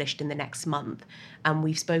be published in the next month, and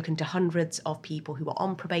we've spoken to hundreds of people who are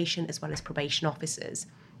on probation as well as probation officers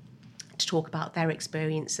to talk about their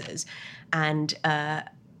experiences, and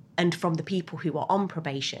from the people who are on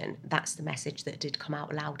probation, that's the message that did come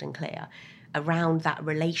out loud and clear around that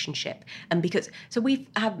relationship. And so we've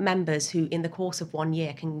had members who, in the course of 1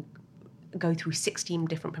 year, can go through 16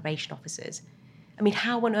 different probation officers. I mean,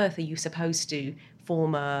 how on earth are you supposed to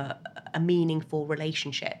form a meaningful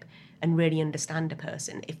relationship and really understand a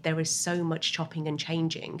person if there is so much chopping and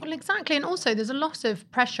changing? Well, exactly. And also there's a lot of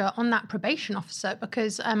pressure on that probation officer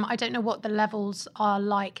because I don't know what the levels are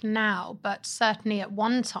like now, but certainly at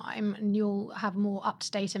one time, and you'll have more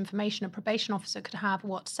up-to-date information, a probation officer could have,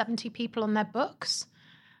 70 people on their books?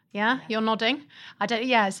 Yeah, you're nodding.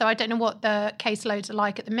 So I don't know what the caseloads are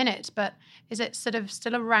like at the minute, but is it sort of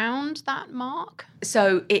still around that mark?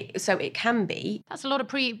 So it can be. That's a lot of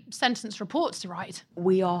pre-sentence reports to write.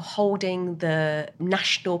 We are holding the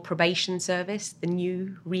National Probation Service, the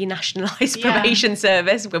new renationalised probation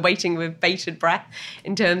service. We're waiting with bated breath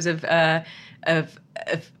in terms of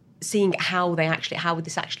seeing how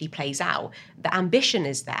this actually plays out. The ambition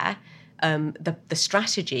is there. The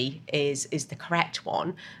strategy is the correct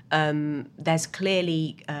one. There's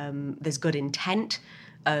clearly there's good intent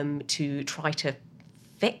to try to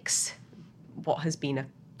fix what has been a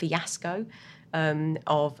fiasco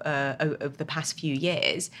of the past few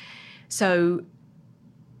years. So,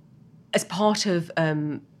 as part of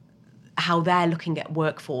how they're looking at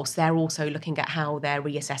workforce, they're also looking at how they're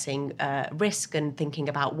reassessing risk and thinking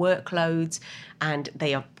about workloads, and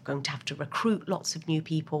they are going to have to recruit lots of new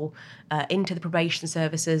people into the probation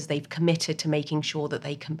services. They've committed to making sure that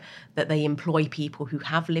they employ people who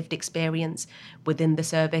have lived experience within the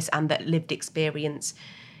service, and that lived experience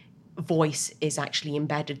voice is actually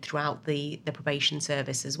embedded throughout the probation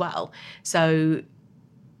service as well. So,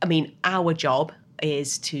 I mean, our job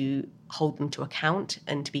is to hold them to account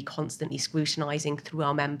and to be constantly scrutinising through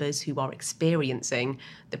our members who are experiencing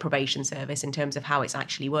the probation service in terms of how it's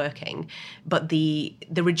actually working. But the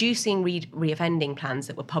reducing reoffending plans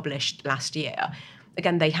that were published last year,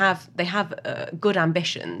 again, they have good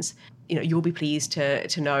ambitions. You know, you'll be pleased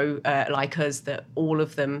to know, like us, that all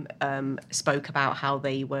of them spoke about how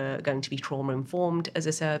they were going to be trauma informed as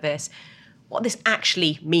a service. What this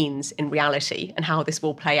actually means in reality and how this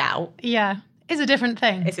will play out, is a different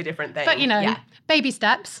thing. It's a different thing. But, baby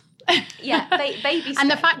steps. Baby steps. And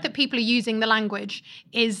the fact that people are using the language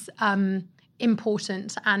is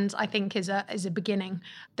important, and I think is a beginning.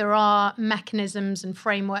 There are mechanisms and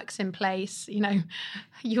frameworks in place. You know,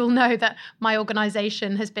 you'll know that my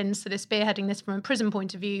organisation has been sort of spearheading this from a prison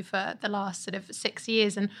point of view for the last sort of 6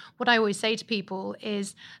 years. And what I always say to people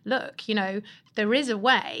is, look, there is a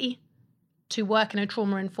way to work in a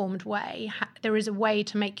trauma-informed way. There is a way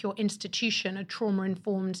to make your institution a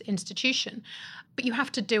trauma-informed institution, but you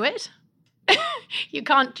have to do it. You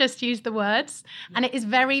can't just use the words. And it is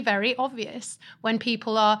very, very obvious when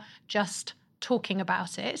people are just talking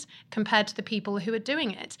about it compared to the people who are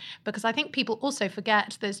doing it. Because I think people also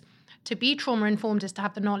forget to be trauma-informed is to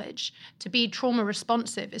have the knowledge. To be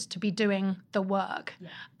trauma-responsive is to be doing the work.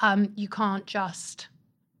 Yeah. You can't just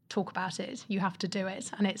talk about it. You have to do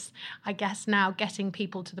it. And it's, I guess, now getting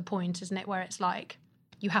people to the point, isn't it, where it's like,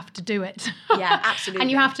 you have to do it. Yeah, absolutely.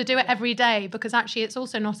 And you have to do it every day, because actually it's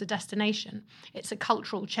also not a destination. It's a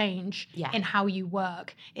cultural change in how you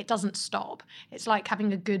work. It doesn't stop. It's like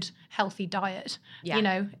having a good, healthy diet.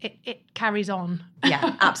 Yeah. It carries on.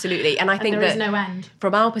 Yeah, absolutely. And I think there is no end.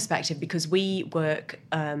 From our perspective, because we work,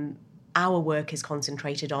 our work is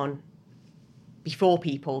concentrated on before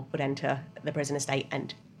people would enter the prison estate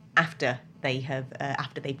and after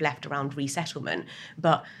they've left around resettlement.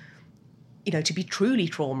 But to be truly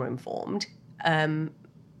trauma informed, the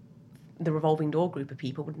revolving door group of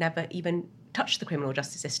people would never even touch the criminal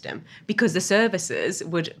justice system, because the services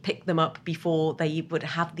would pick them up before they would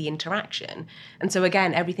have the interaction. And so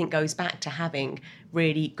again, everything goes back to having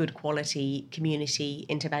really good quality community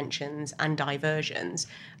interventions and diversions,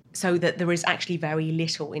 so that there is actually very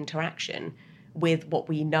little interaction with what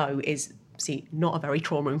we know is not a very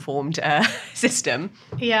trauma-informed system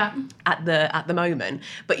at the moment.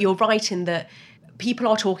 But you're right in that people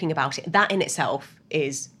are talking about it. That in itself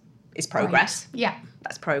is progress. Right. Yeah.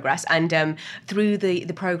 That's progress. And through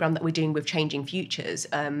the programme that we're doing with Changing Futures,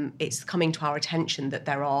 it's coming to our attention that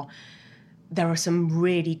there are some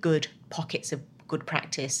really good pockets of good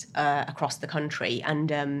practice across the country.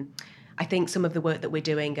 And I think some of the work that we're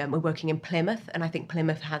doing, we're working in Plymouth, and I think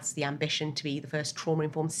Plymouth has the ambition to be the first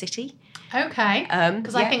trauma-informed city. Okay,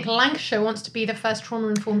 because I think Lancashire wants to be the first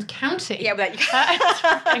trauma-informed county. Yeah, but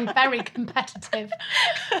something very competitive,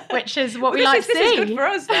 which is what we like to see. This is good for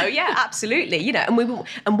us, though. Yeah, absolutely.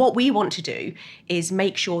 And what we want to do is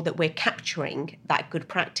make sure that we're capturing that good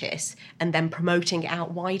practice and then promoting it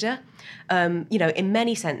out wider. In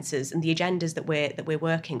many senses, and the agendas that we're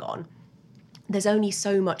working on, there's only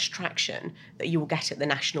so much traction that you will get at the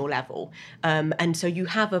national level. And so you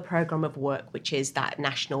have a programme of work which is that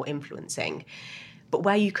national influencing. But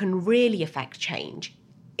where you can really affect change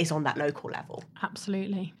is on that local level.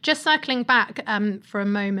 Absolutely. Just circling back for a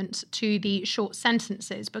moment to the short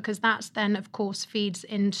sentences, because that's then, of course, feeds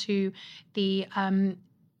into the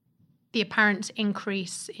apparent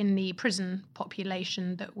increase in the prison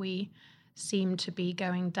population that we seem to be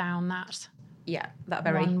going down that that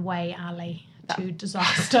very one-way alley. to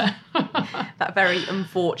disaster. That very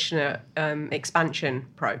unfortunate expansion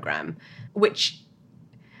programme, which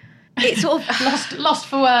it's sort of lost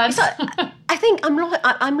for words. I think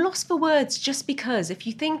I'm lost for words just because if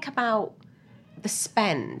you think about the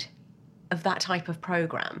spend of that type of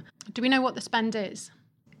programme. Do we know what the spend is?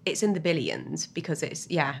 It's in the billions because it's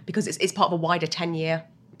part of a wider 10-year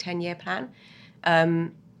plan.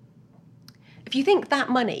 If you think that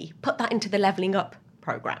money, put that into the Levelling Up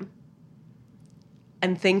programme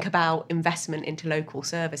and think about investment into local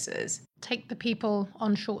services. Take the people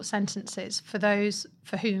on short sentences, for those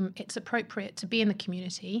for whom it's appropriate to be in the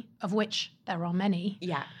community, of which there are many,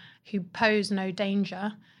 who pose no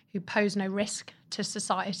danger, who pose no risk to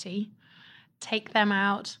society. Take them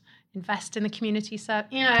out, invest in the community.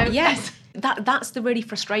 Yes, that's the really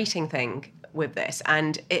frustrating thing with this.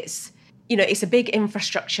 And it's a big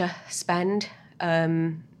infrastructure spend.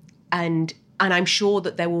 And I'm sure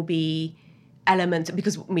that there will be elements,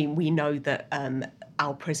 because we know that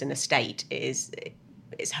our prison estate is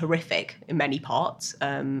horrific in many parts.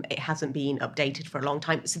 It hasn't been updated for a long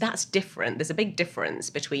time. So that's different. There's a big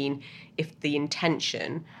difference between if the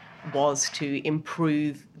intention was to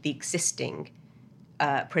improve the existing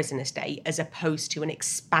prison estate as opposed to an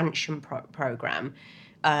expansion programme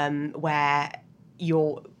where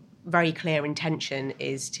your very clear intention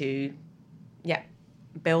is to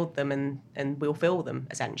build them and we'll fill them,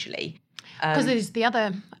 essentially. Because there's the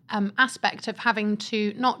other aspect of having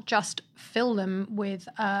to not just fill them with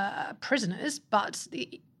prisoners, but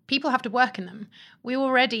people have to work in them. We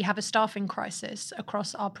already have a staffing crisis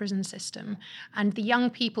across our prison system, and the young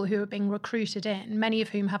people who are being recruited in, many of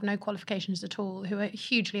whom have no qualifications at all, who are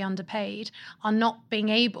hugely underpaid, are not being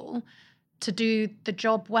able to do the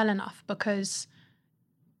job well enough because,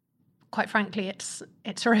 quite frankly, it's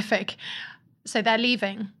horrific. So they're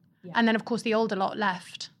leaving. Yeah. And then, of course, the older lot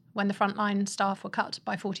left when the frontline staff were cut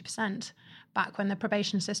by 40% back when the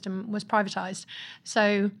probation system was privatised.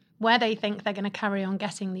 So where they think they're going to carry on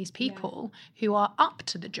getting these people who are up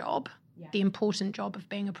to the job, the important job of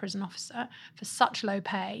being a prison officer, for such low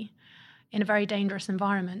pay in a very dangerous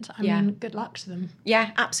environment, I mean, good luck to them.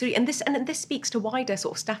 Yeah, absolutely. And this speaks to wider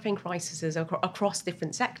sort of staffing crises across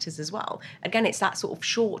different sectors as well. Again, it's that sort of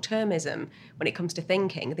short-termism when it comes to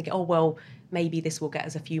thinking, oh, well, maybe this will get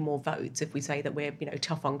us a few more votes if we say that we're,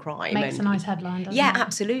 tough on crime. Makes a nice headline, doesn't it? Yeah,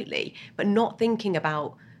 absolutely. But not thinking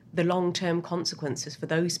about the long-term consequences for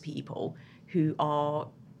those people who are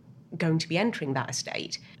going to be entering that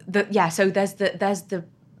estate. So there's the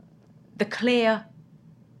clear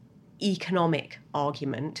economic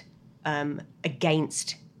argument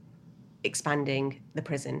against expanding the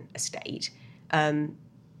prison estate.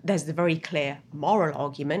 There's the very clear moral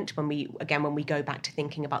argument when we go back to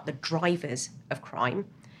thinking about the drivers of crime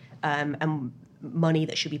and money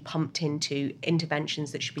that should be pumped into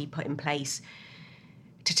interventions that should be put in place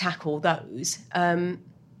to tackle those. And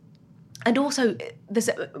also, there's,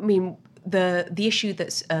 the issue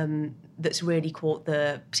that's really caught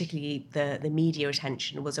particularly the media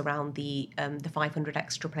attention was around the 500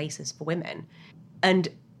 extra places for women. And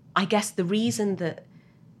I guess the reason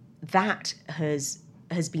that has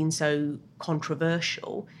been so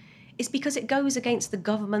controversial is because it goes against the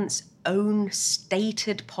government's own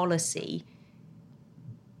stated policy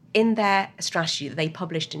in their strategy that they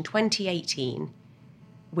published in 2018,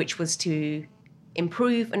 which was to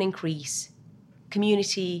improve and increase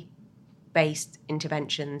community-based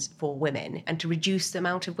interventions for women and to reduce the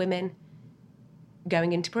amount of women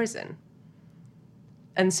going into prison.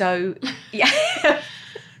 And so,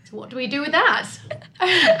 So what do we do with that?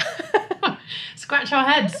 Scratch our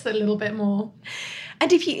heads a little bit more.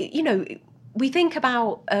 And if we think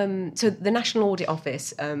about, so the National Audit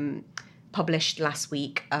Office published last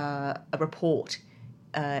week a report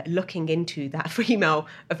looking into that female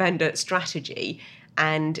offender strategy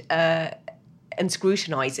and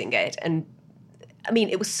scrutinising it. And I mean,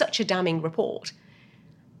 it was such a damning report.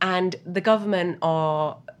 And the government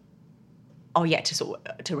are yet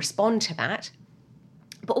to respond to that,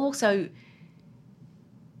 but also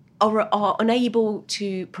are unable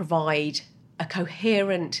to provide a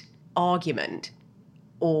coherent argument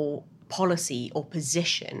or policy or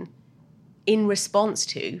position in response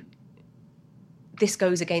to this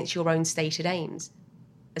goes against your own stated aims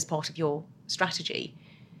as part of your strategy.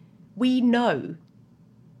 We know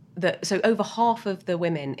that over half of the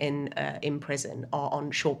women in prison are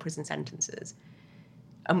on short prison sentences.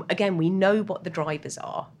 Again, we know what the drivers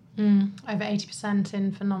are. Over 80%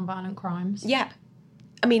 in for non-violent crimes. Yeah.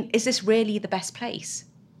 I mean, is this really the best place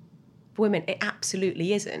for women? It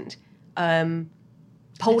absolutely isn't.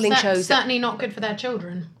 Polling shows certainly not good for their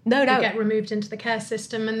children. No. Who get removed into the care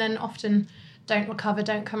system and then often don't recover,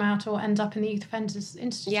 don't come out, or end up in the Youth Offenders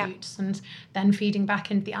Institutes, and then feeding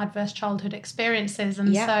back into the adverse childhood experiences.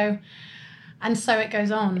 And so it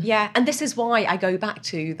goes on. Yeah, and this is why I go back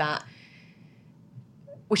to that,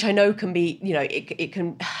 which I know can be, it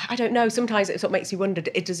can, I don't know, sometimes it sort of makes you wonder,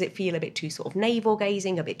 does it feel a bit too sort of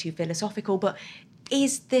navel-gazing, a bit too philosophical, but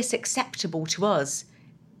is this acceptable to us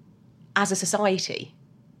as a society?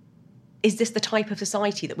 Is this the type of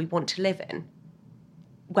society that we want to live in,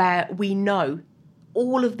 where we know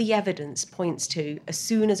all of the evidence points to, as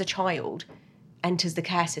soon as a child enters the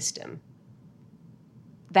care system,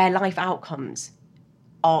 their life outcomes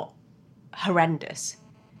are horrendous?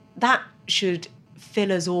 That should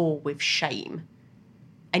fill us all with shame.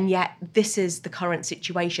 And yet this is the current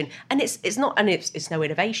situation. And it's not, and it's no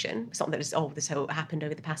innovation. It's not that this happened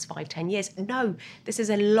over the past 5-10 years. No, this is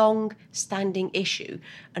a long-standing issue.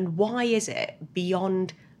 And why is it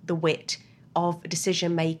beyond the wit of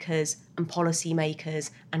decision makers and policy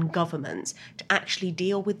makers and governments to actually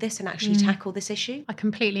deal with this and actually tackle this issue? I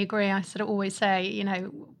completely agree. I sort of always say,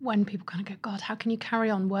 when people kind of go, God, how can you carry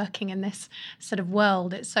on working in this sort of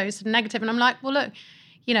world? It's so sort of negative. And I'm like, well, look,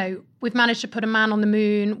 we've managed to put a man on the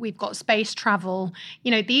moon. We've got space travel.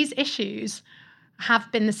 These issues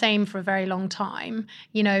have been the same for a very long time.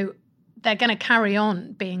 They're going to carry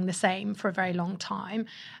on being the same for a very long time.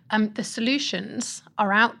 The solutions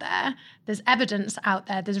are out there. There's evidence out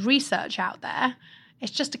there. There's research out there.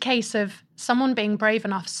 It's just a case of someone being brave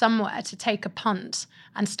enough somewhere to take a punt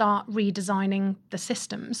and start redesigning the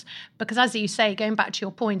systems. Because as you say, going back to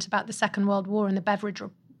your point about the Second World War and the Beveridge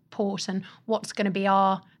report and what's going to be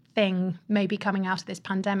our thing maybe coming out of this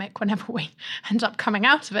pandemic, whenever we end up coming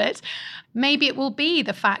out of it, maybe it will be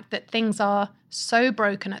the fact that things are so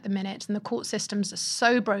broken at the minute and the court systems are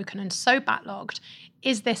so broken and so backlogged.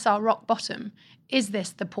 Is this our rock bottom? Is this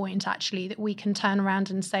the point actually that we can turn around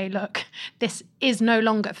and say, look, this is no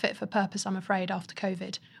longer fit for purpose, I'm afraid, after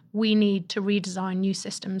COVID. We need to redesign new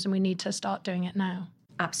systems and we need to start doing it now.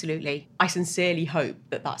 Absolutely. I sincerely hope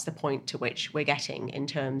that that's the point to which we're getting in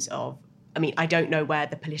terms of, I don't know where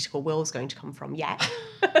the political will is going to come from yet.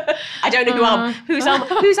 I don't know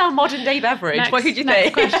who's our modern day Beveridge. What could you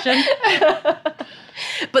think? Question.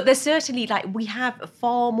 But there's certainly, we have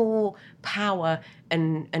far more power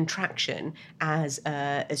and traction as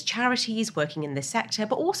charities working in this sector,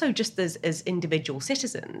 but also just as individual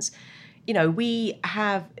citizens. We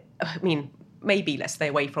have, maybe let's stay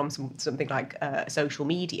away from something like social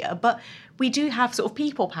media, but we do have sort of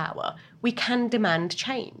people power. We can demand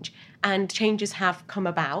change, and changes have come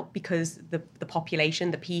about because the population,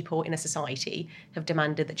 the people in a society have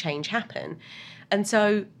demanded that change happen. And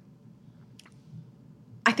so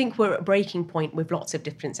I think we're at a breaking point with lots of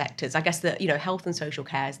different sectors. I guess that, health and social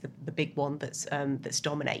care is the big one that's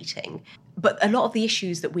dominating. But a lot of the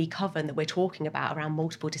issues that we cover and that we're talking about around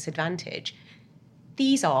multiple disadvantage,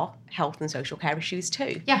 these are health and social care issues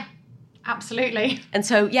too. Yeah, absolutely. And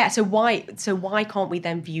so why can't we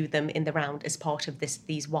then view them in the round as part of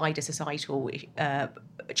these wider societal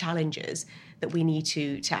challenges that we need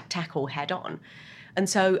to tackle head on? And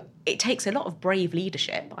so it takes a lot of brave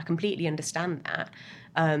leadership. I completely understand that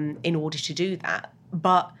in order to do that.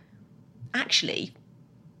 But actually,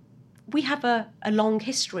 we have a long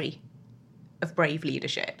history of brave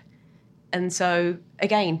leadership. And so,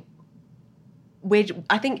 again,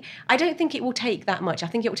 I don't think it will take that much. I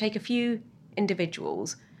think it will take a few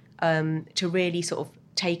individuals to really sort of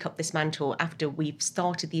take up this mantle after we've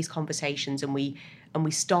started these conversations and we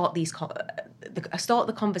start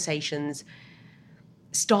the conversations,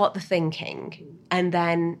 start the thinking, and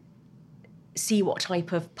then see what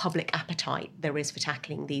type of public appetite there is for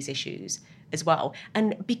tackling these issues as well.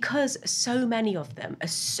 And because so many of them are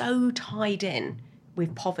so tied in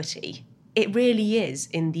with poverty, it really is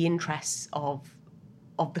in the interests of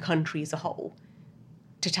the country as a whole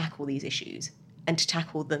to tackle these issues and to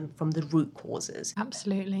tackle them from the root causes.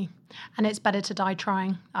 Absolutely. And it's better to die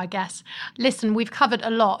trying, I guess. Listen, we've covered a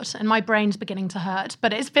lot and my brain's beginning to hurt,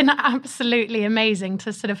 but it's been absolutely amazing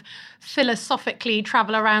to sort of philosophically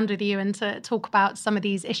travel around with you and to talk about some of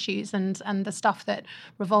these issues and the stuff that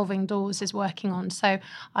Revolving Doors is working on. So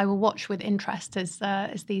I will watch with interest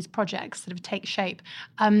as these projects sort of take shape.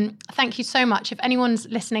 Thank you so much. If anyone's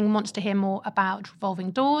listening and wants to hear more about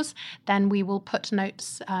Revolving Doors, then we will put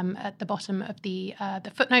notes at the bottom of the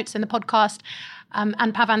footnotes in the podcast.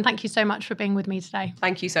 And Pavan, thank you so much for being with me today.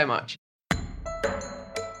 Thank you so much.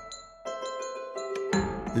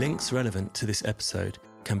 Links relevant to this episode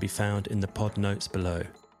can be found in the pod notes below.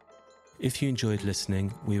 If you enjoyed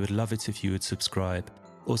listening, we would love it if you would subscribe.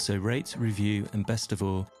 Also rate, review, and best of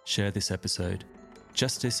all, share this episode.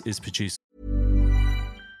 Justice is produced.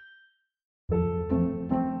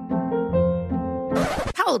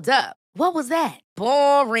 Hold up. What was that?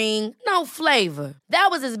 Boring. No flavor.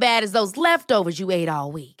 That was as bad as those leftovers you ate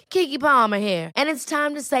all week. Keke Palmer here, and it's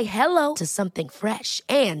time to say hello to something fresh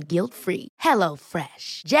and guilt-free. Hello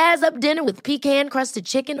Fresh. Jazz up dinner with pecan-crusted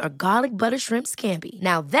chicken or garlic butter shrimp scampi.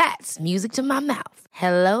 Now that's music to my mouth.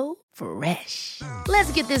 Hello Fresh.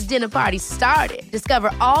 Let's get this dinner party started. Discover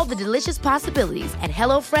all the delicious possibilities at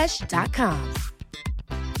hellofresh.com.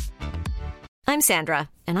 I'm Sandra,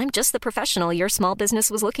 and I'm just the professional your small business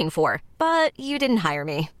was looking for. But you didn't hire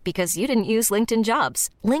me because you didn't use LinkedIn Jobs.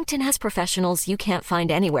 LinkedIn has professionals you can't find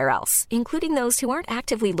anywhere else, including those who aren't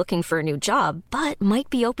actively looking for a new job, but might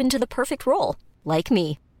be open to the perfect role, like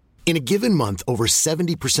me. In a given month, over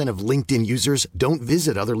 70% of LinkedIn users don't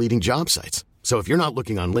visit other leading job sites. So if you're not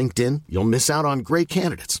looking on LinkedIn, you'll miss out on great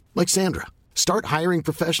candidates like Sandra. Start hiring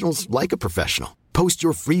professionals like a professional. Post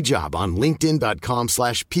your free job on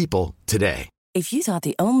linkedin.com/people today. If you thought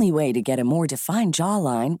the only way to get a more defined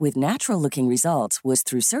jawline with natural-looking results was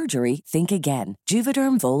through surgery, think again.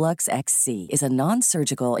 Juvederm Volux XC is a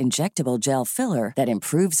non-surgical injectable gel filler that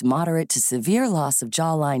improves moderate to severe loss of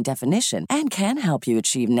jawline definition and can help you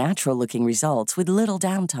achieve natural-looking results with little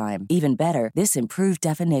downtime. Even better, this improved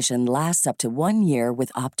definition lasts up to 1 year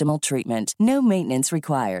with optimal treatment. No maintenance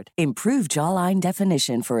required. Improve jawline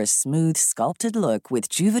definition for a smooth, sculpted look with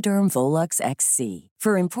Juvederm Volux XC.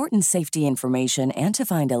 For important safety information and to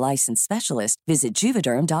find a licensed specialist, visit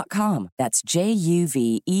Juvederm.com. That's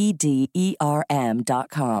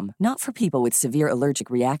JUVEDERM.com. Not for people with severe allergic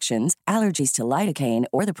reactions, allergies to lidocaine,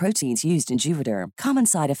 or the proteins used in Juvederm. Common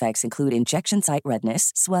side effects include injection site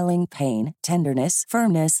redness, swelling, pain, tenderness,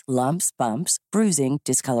 firmness, lumps, bumps, bruising,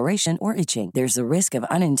 discoloration, or itching. There's a risk of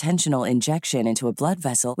unintentional injection into a blood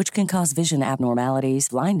vessel, which can cause vision abnormalities,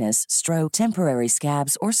 blindness, stroke, temporary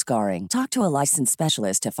scabs, or scarring. Talk to a licensed specialist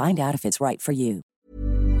to find out if it's right for you.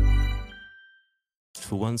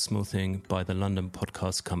 For One Small Thing by the London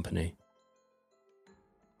Podcast Company.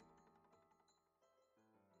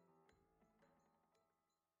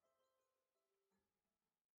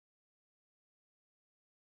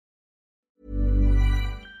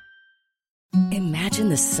 Imagine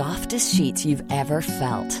the softest sheets you've ever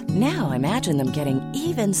felt. Now imagine them getting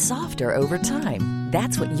even softer over time.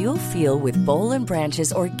 That's what you'll feel with Boll &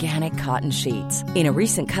 Branch's organic cotton sheets. In a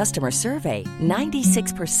recent customer survey,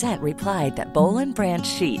 96% replied that Boll & Branch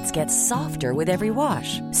sheets get softer with every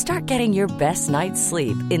wash. Start getting your best night's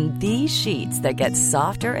sleep in these sheets that get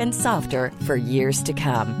softer and softer for years to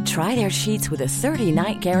come. Try their sheets with a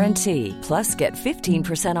 30-night guarantee. Plus, get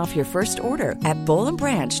 15% off your first order at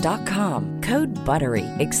BollandBranch.com. Code BUTTERY.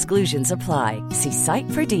 Exclusions apply. See site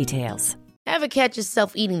for details. Ever catch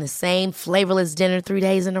yourself eating the same flavorless dinner 3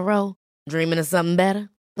 days in a row? Dreaming of something better?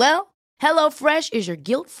 Well, HelloFresh is your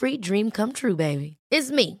guilt-free dream come true, baby. It's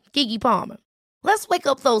me, Keke Palmer. Let's wake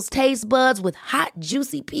up those taste buds with hot,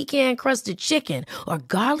 juicy pecan-crusted chicken or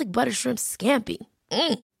garlic butter shrimp scampi.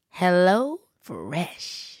 Hello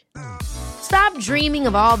Fresh. Stop dreaming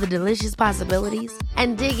of all the delicious possibilities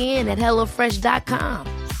and dig in at HelloFresh.com.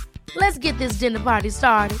 Let's get this dinner party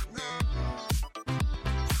started.